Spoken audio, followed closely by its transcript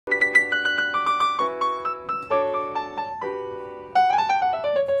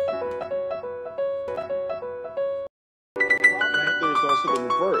also the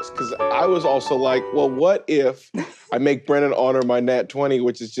reverse, because I was also like, well, what if I make Brennan honor my nat 20,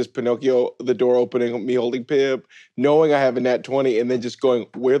 which is just Pinocchio, the door opening, me holding Pip, knowing I have a nat 20, and then just going,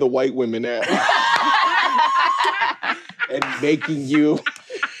 where the white women at? And making you...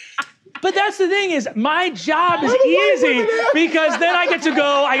 But that's the thing is, my job is easy because then I get to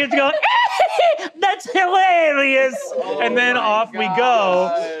go, that's hilarious. And then off we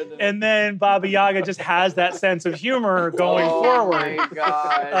go. And then Baba Yaga just has that sense of humor going forward. Oh my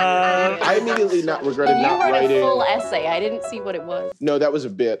God. I immediately regretted not writing. You wrote a full essay. I didn't see what it was. No, that was a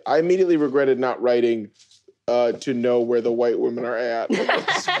bit. I immediately regretted not writing to know where the white women are at.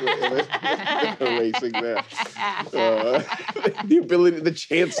 Erasing that. The ability, the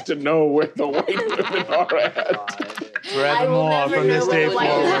chance to know where the white women are at. Forevermore from this day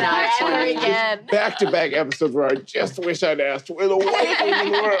forward. Again. Back-to-back episodes where I just wish I'd asked where the white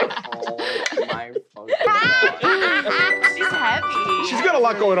women were. Oh my fucking God. She's heavy. She's got a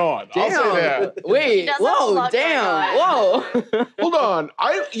lot going on. I'll say that. Wait, whoa, damn, whoa. Hold on.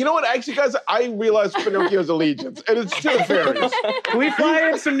 You know what? Actually, guys, I realized Pinocchio's allegiance, and it's to the fairies. Can we fly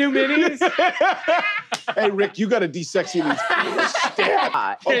in some new minis? Hey, Rick, you got to de-sexy these stats.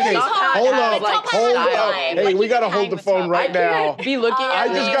 Okay, She's hot. hold up. Hey, we got to hold the phone right now. Be looking at I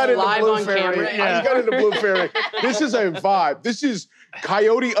just got into live Blue on Fairy. camera. I just got into Blue Fairy. This is a vibe. This is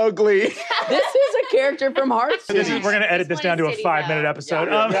Coyote Ugly. This is a character from Hearthstone. We're gonna edit this down to a 5-minute episode.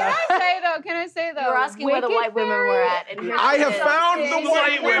 Can I say though? You were asking where the white women were at. And here's I the have thing. found the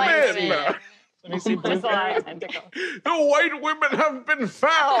white women. Let me see Blue Fairy. The white women have been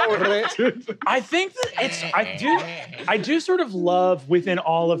found. I think that it's, I do sort of love within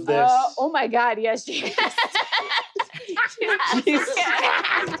all of this. Oh my God, yes, she has. Murph, you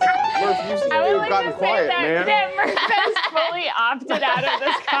seem to have gotten quiet, man. That Murph has fully opted out of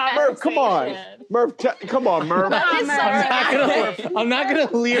this conversation. Murph, come on. Murph, come on, Murph. I'm not gonna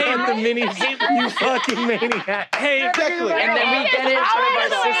leave at the minis, you fucking maniac. Hey, Exactly. And then we get it out of our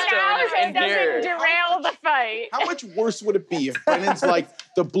system It doesn't derail the fight. How much worse would it be if Brennan's like,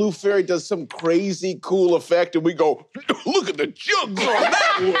 the Blue Fairy does some crazy cool effect and we go, look at the jugs on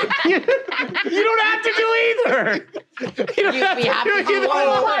that one. you don't have to do either. We have to do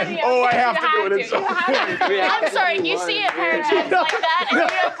one. Oh, I have to do it. I'm sorry, you see it, parents like that, and you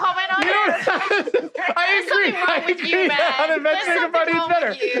don't comment on it? I agree. I agree. How the Mexican party is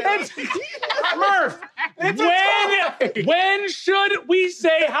better. Murph, when should we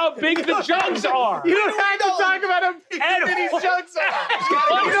say how big the jugs are? You don't have to talk about how big these jugs are.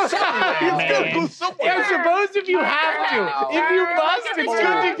 You don't have to. I suppose if you have to. If you must, it's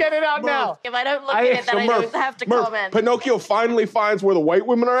good to get it out now. If I don't look at it, then I don't have to comment. Pinocchio finally finds where the white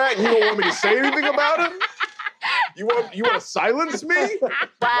women are at, and you don't want me to say anything about it? You want to silence me?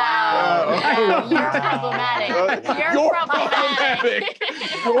 Wow. You're problematic. You're problematic.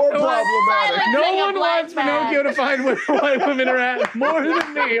 You're problematic. No one wants Pinocchio to find where the white women are at more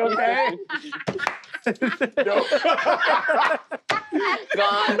than me, okay? No.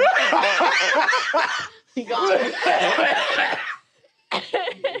 Gone.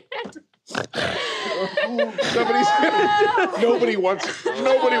 Nobody wants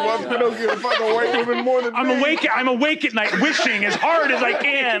Pinocchio to find the white woman more than me. I'm awake at night wishing as hard as I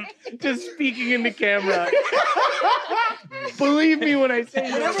can, just speaking in the camera. Believe me when I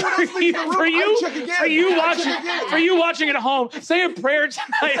say this. For you watching at home, say a prayer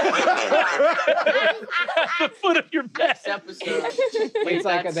tonight at the foot of your bed. It's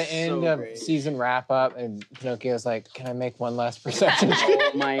like at the end of season wrap up, and Pinocchio's like, "Can I make one last perception check?"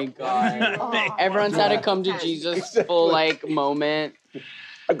 Oh my God. Everyone's had to come to Jesus full like moment.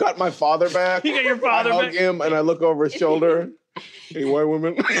 I got my father back. You got your father I back. hug him and I look over his shoulder. Any white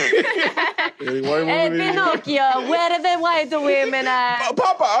women? Any white women? Hey, Pinocchio, where are the white women at?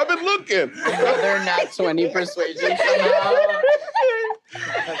 Papa, I've been looking. They're not 20 persuasion somehow.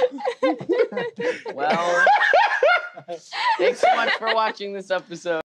 Well, thanks so much for watching this episode.